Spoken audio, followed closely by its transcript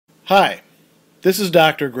Hi, this is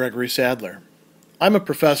Dr. Gregory Sadler. I'm a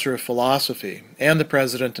professor of philosophy and the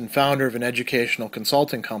president and founder of an educational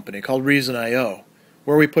consulting company called Reason.io,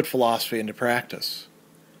 where we put philosophy into practice.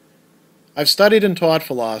 I've studied and taught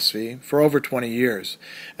philosophy for over 20 years,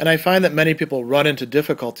 and I find that many people run into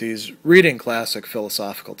difficulties reading classic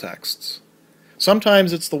philosophical texts.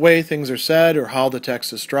 Sometimes it's the way things are said or how the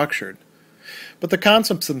text is structured. But the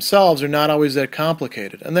concepts themselves are not always that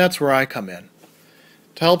complicated, and that's where I come in.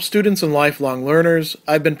 To help students and lifelong learners,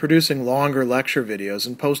 I've been producing longer lecture videos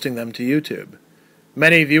and posting them to YouTube.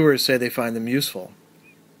 Many viewers say they find them useful.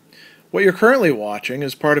 What you're currently watching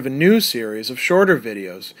is part of a new series of shorter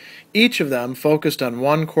videos, each of them focused on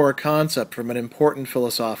one core concept from an important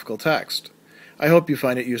philosophical text. I hope you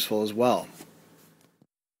find it useful as well.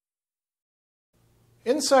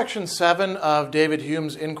 In Section 7 of David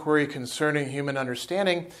Hume's Enquiry Concerning Human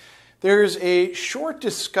Understanding, there's a short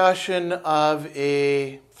discussion of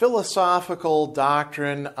a philosophical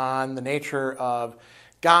doctrine on the nature of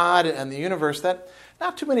God and the universe that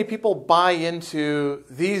not too many people buy into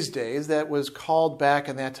these days. That was called back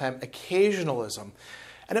in that time occasionalism.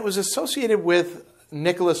 And it was associated with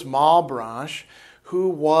Nicolas Malebranche, who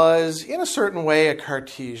was in a certain way a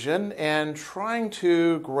Cartesian and trying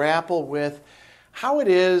to grapple with how it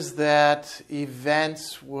is that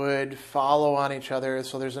events would follow on each other.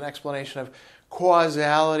 So there's an explanation of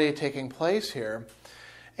causality taking place here.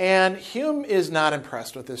 And Hume is not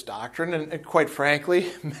impressed with this doctrine, and quite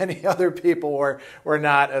frankly, many other people were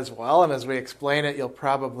not as well. And as we explain it, you'll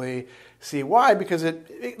probably see why, because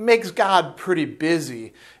it makes God pretty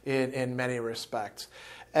busy in many respects.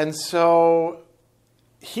 And so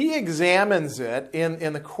he examines it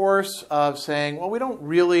in the course of saying, well, we don't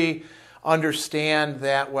really understand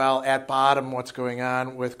that well at bottom what's going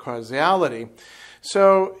on with causality.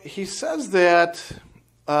 So he says that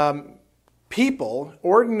people,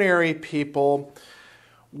 ordinary people,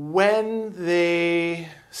 when they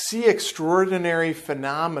see extraordinary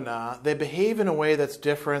phenomena, they behave in a way that's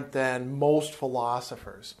different than most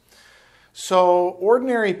philosophers. So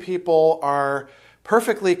ordinary people are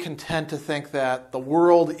perfectly content to think that the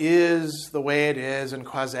world is the way it is and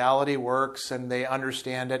causality works and they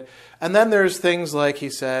understand it. And then there's things like,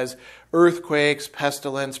 he says, earthquakes,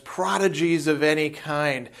 pestilence, prodigies of any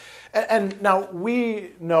kind. And now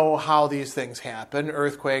we know how these things happen,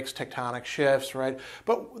 earthquakes, tectonic shifts, right?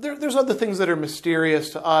 But there's other things that are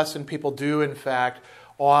mysterious to us, and people do, in fact,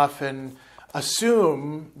 often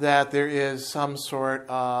assume that there is some sort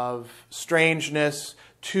of strangeness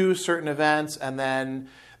to certain events, and then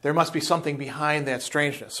there must be something behind that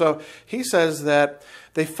strangeness. So he says that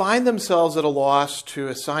they find themselves at a loss to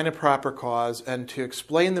assign a proper cause and to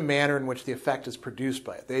explain the manner in which the effect is produced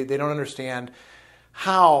by it. They don't understand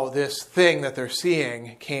how this thing that they're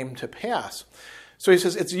seeing came to pass. So he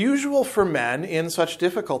says it's usual for men in such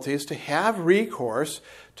difficulties to have recourse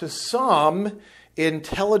to some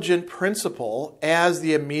intelligent principle as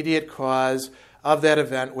the immediate cause of that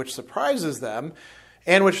event which surprises them,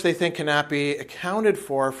 and which they think cannot be accounted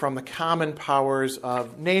for from the common powers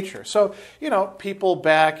of nature. So, people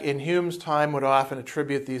back in Hume's time would often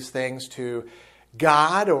attribute these things to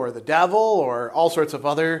God or the devil or all sorts of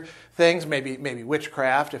other things, maybe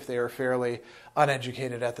witchcraft if they were fairly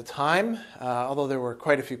uneducated at the time, although there were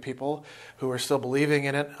quite a few people who were still believing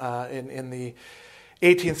in it in the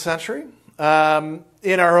 18th century.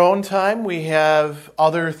 In our own time, we have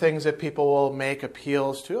other things that people will make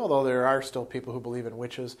appeals to, although there are still people who believe in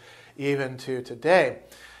witches even to today.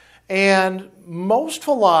 And most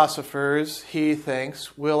philosophers, he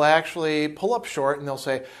thinks, will actually pull up short and they'll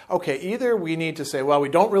say, okay, either we need to say, well, we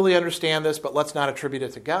don't really understand this, but let's not attribute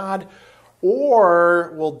it to God,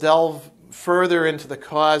 or we'll delve further into the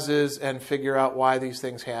causes and figure out why these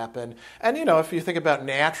things happen. And, if you think about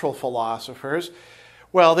natural philosophers,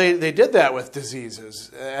 well, they did that with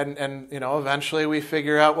diseases, and eventually we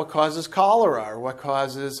figure out what causes cholera or what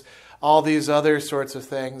causes all these other sorts of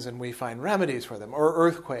things, and we find remedies for them, or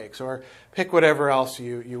earthquakes, or pick whatever else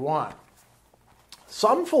you want.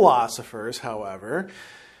 Some philosophers, however,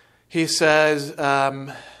 he says,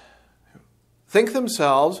 think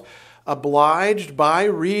themselves obliged by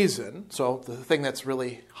reason, so the thing that's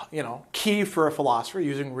really key for a philosopher,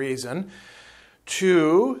 using reason,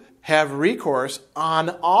 to have recourse on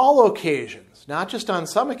all occasions, not just on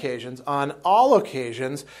some occasions, on all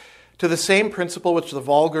occasions, to the same principle which the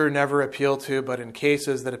vulgar never appeal to, but in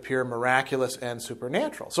cases that appear miraculous and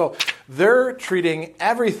supernatural. So they're treating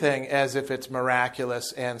everything as if it's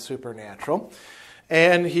miraculous and supernatural.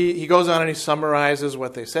 And he goes on and he summarizes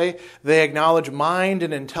what they say. They acknowledge mind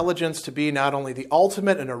and intelligence to be not only the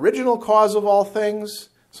ultimate and original cause of all things,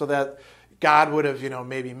 so that God would have,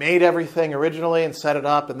 maybe made everything originally and set it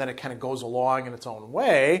up, and then it kind of goes along in its own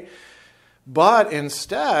way. But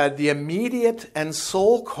instead, the immediate and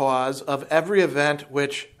sole cause of every event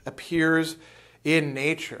which appears in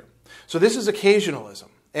nature. So this is occasionalism.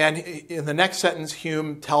 And in the next sentence,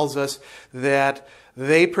 Hume tells us that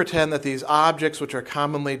they pretend that these objects, which are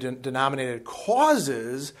commonly denominated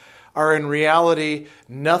causes, are in reality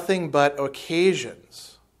nothing but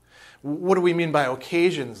occasions. What do we mean by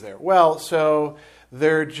occasions there? Well, so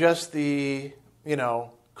they're just the,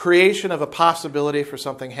 creation of a possibility for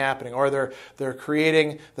something happening, or they're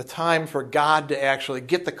creating the time for God to actually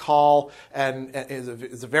get the call, and is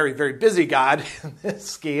a very, very busy God in this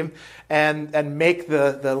scheme, and make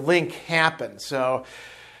the link happen. So,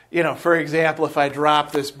 for example, if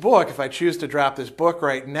I choose to drop this book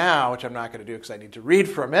right now, which I'm not going to do because I need to read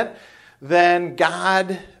from it, then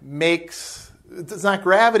God it's not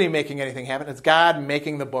gravity making anything happen, it's God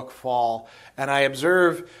making the book fall. And I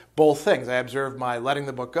observe both things. I observe my letting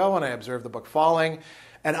the book go, and I observe the book falling.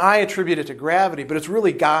 And I attribute it to gravity, but it's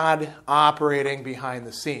really God operating behind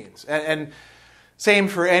the scenes. And same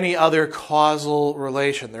for any other causal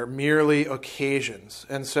relation. They're merely occasions.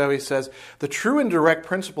 And so he says, the true and direct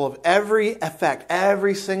principle of every effect,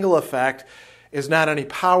 every single effect, is not any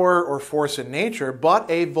power or force in nature, but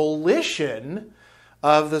a volition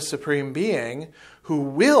of the Supreme Being, who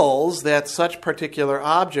wills that such particular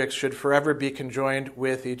objects should forever be conjoined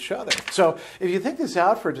with each other. So if you think this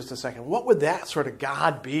out for just a second, what would that sort of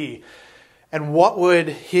God be? And what would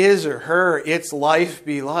his or its life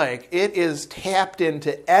be like? It is tapped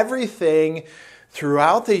into everything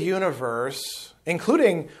throughout the universe,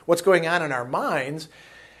 including what's going on in our minds.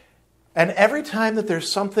 And every time that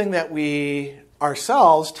there's something that we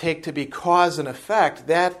ourselves take to be cause and effect,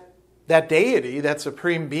 that deity, that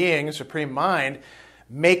supreme being, supreme mind,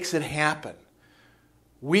 makes it happen.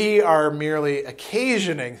 We are merely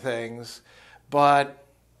occasioning things, but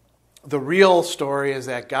the real story is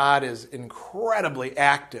that God is incredibly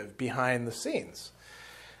active behind the scenes.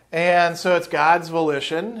 And so it's God's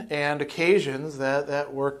volition and occasions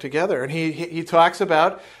that work together. And he talks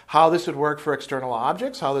about how this would work for external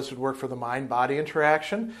objects, how this would work for the mind-body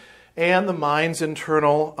interaction, and the mind's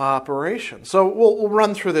internal operation. So we'll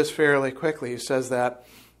run through this fairly quickly. He says that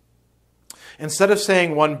instead of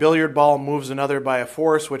saying one billiard ball moves another by a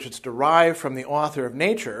force which is derived from the author of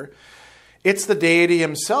nature, it's the deity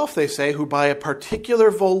himself, they say, who by a particular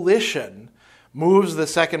volition moves the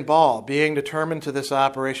second ball, being determined to this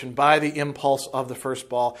operation by the impulse of the first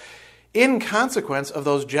ball, in consequence of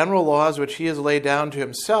those general laws which he has laid down to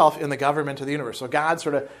himself in the government of the universe. So God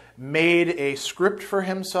sort of made a script for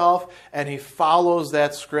himself, and he follows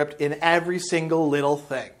that script in every single little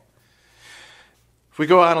thing. If we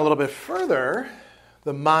go on a little bit further,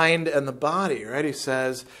 the mind and the body, right? He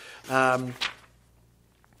says,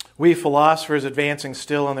 we philosophers advancing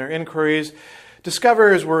still in their inquiries,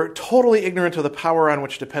 discoverers were totally ignorant of the power on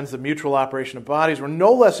which depends the mutual operation of bodies. We're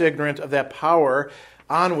no less ignorant of that power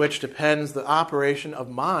on which depends the operation of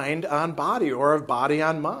mind on body, or of body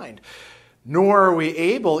on mind. Nor are we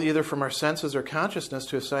able, either from our senses or consciousness,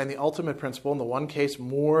 to assign the ultimate principle in the one case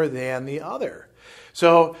more than the other.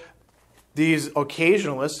 So these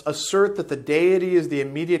occasionalists assert that the deity is the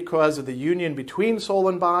immediate cause of the union between soul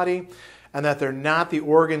and body, and that they're not the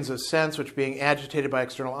organs of sense which, being agitated by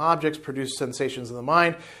external objects, produce sensations in the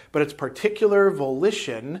mind, but it's particular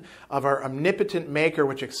volition of our omnipotent maker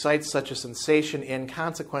which excites such a sensation in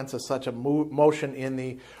consequence of such a motion in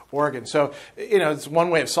the organ. So, it's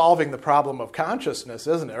one way of solving the problem of consciousness,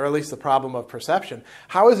 isn't it? Or at least the problem of perception.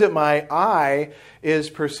 How is it my eye is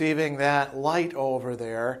perceiving that light over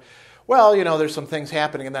there? Well, there's some things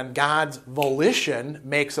happening, and then God's volition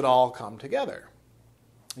makes it all come together.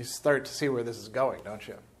 You start to see where this is going, don't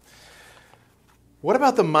you? What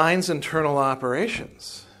about the mind's internal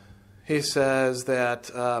operations? He says that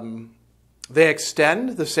they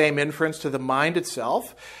extend the same inference to the mind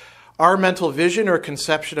itself. Our mental vision or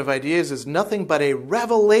conception of ideas is nothing but a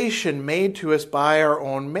revelation made to us by our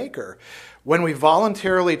own maker. When we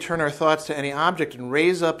voluntarily turn our thoughts to any object and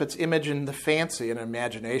raise up its image in the fancy and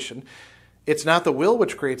imagination, it's not the will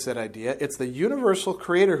which creates that idea. It's the universal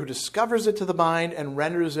creator who discovers it to the mind and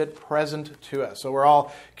renders it present to us. So we're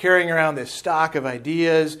all carrying around this stock of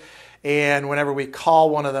ideas, and whenever we call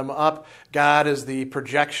one of them up, God is the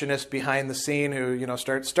projectionist behind the scene who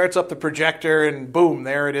starts up the projector, and boom,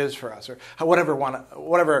 there it is for us. Or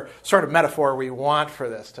whatever sort of metaphor we want for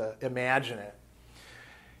this to imagine it.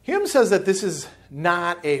 Hume says that this is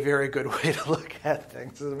not a very good way to look at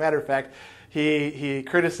things. As a matter of fact, he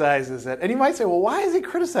criticizes it. And you might say, well, why is he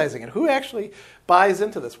criticizing it? Who actually buys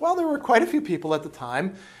into this? Well, there were quite a few people at the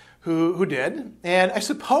time who did. And I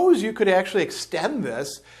suppose you could actually extend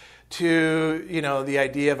this to, the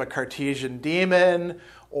idea of a Cartesian demon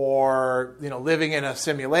or, living in a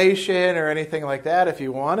simulation or anything like that if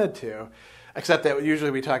you wanted to. Except that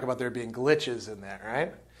usually we talk about there being glitches in that,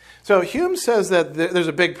 right? So Hume says that there's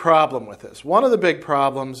a big problem with this. One of the big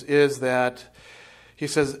problems is that he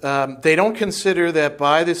says they don't consider that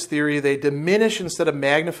by this theory they diminish instead of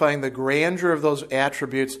magnifying the grandeur of those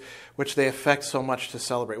attributes which they affect so much to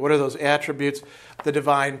celebrate. What are those attributes? The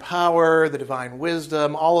divine power, the divine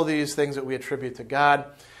wisdom, all of these things that we attribute to God.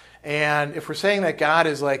 And if we're saying that God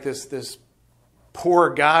is like this poor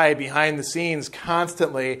guy behind the scenes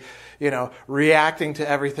constantly, reacting to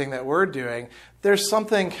everything that we're doing, there's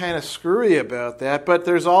something kind of screwy about that. But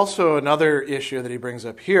there's also another issue that he brings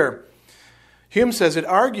up here. Hume says it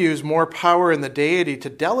argues more power in the deity to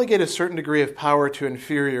delegate a certain degree of power to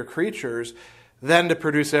inferior creatures than to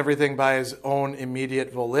produce everything by his own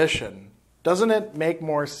immediate volition. Doesn't it make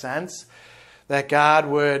more sense that God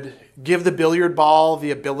would give the billiard ball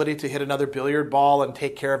the ability to hit another billiard ball and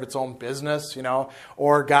take care of its own business,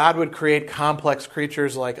 Or God would create complex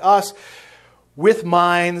creatures like us with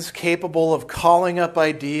minds capable of calling up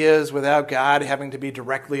ideas without God having to be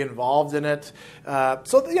directly involved in it.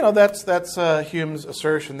 That's Hume's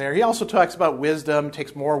assertion there. He also talks about wisdom,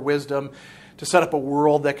 takes more wisdom to set up a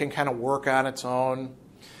world that can kind of work on its own.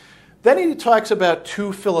 Then he talks about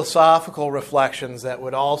two philosophical reflections that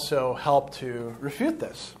would also help to refute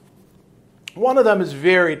this. One of them is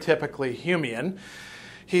very typically Humean.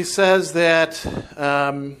 He says that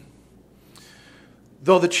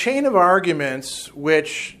though the chain of arguments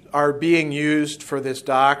which are being used for this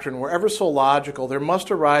doctrine were ever so logical, there must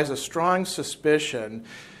arise a strong suspicion,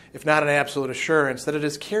 if not an absolute assurance, that it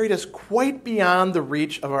has carried us quite beyond the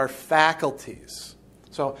reach of our faculties.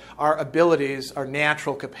 So our abilities, our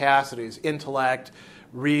natural capacities, intellect,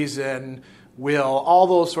 reason, will, all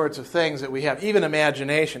those sorts of things that we have, even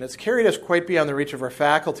imagination, it's carried us quite beyond the reach of our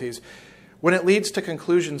faculties when it leads to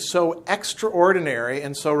conclusions so extraordinary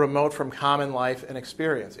and so remote from common life and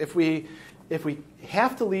experience. If we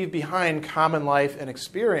have to leave behind common life and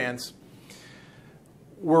experience,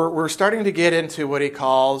 we're starting to get into what he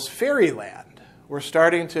calls fairyland. We're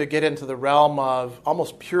starting to get into the realm of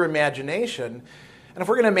almost pure imagination. And if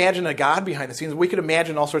we're going to imagine a God behind the scenes, we could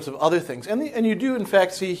imagine all sorts of other things. And you do, in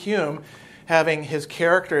fact, see Hume having his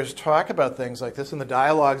characters talk about things like this in the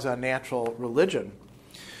dialogues on natural religion.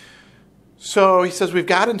 So he says we've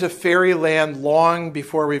got into fairyland long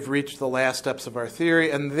before we've reached the last steps of our theory,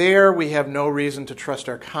 and there we have no reason to trust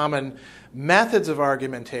our common methods of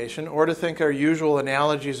argumentation or to think our usual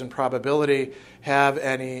analogies and probability have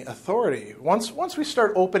any authority. Once we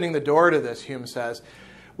start opening the door to this, Hume says,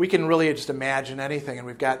 we can really just imagine anything, and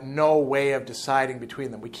we've got no way of deciding between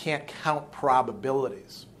them. We can't count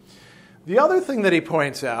probabilities. The other thing that he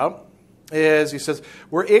points out is, he says,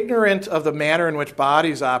 we're ignorant of the manner in which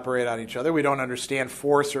bodies operate on each other. We don't understand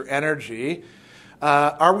force or energy.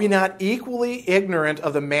 Are we not equally ignorant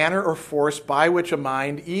of the manner or force by which a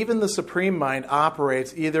mind, even the supreme mind,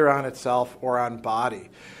 operates either on itself or on body?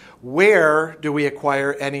 Where do we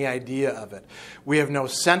acquire any idea of it? We have no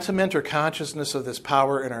sentiment or consciousness of this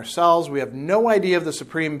power in ourselves. We have no idea of the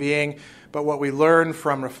Supreme Being, but what we learn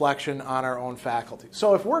from reflection on our own faculties.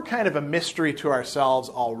 So if we're kind of a mystery to ourselves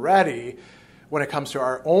already when it comes to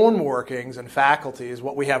our own workings and faculties,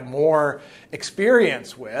 what we have more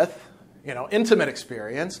experience with, intimate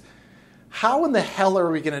experience, how in the hell are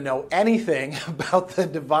we going to know anything about the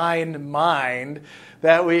divine mind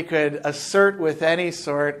that we could assert with any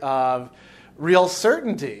sort of real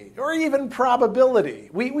certainty or even probability?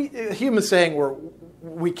 Hume is saying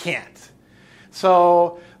we can't.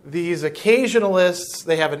 So these occasionalists,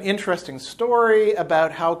 they have an interesting story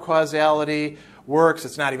about how causality works.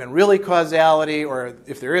 It's not even really causality, or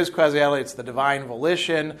if there is causality, it's the divine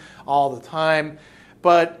volition all the time.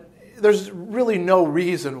 But there's really no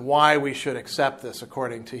reason why we should accept this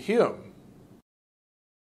according to Hume.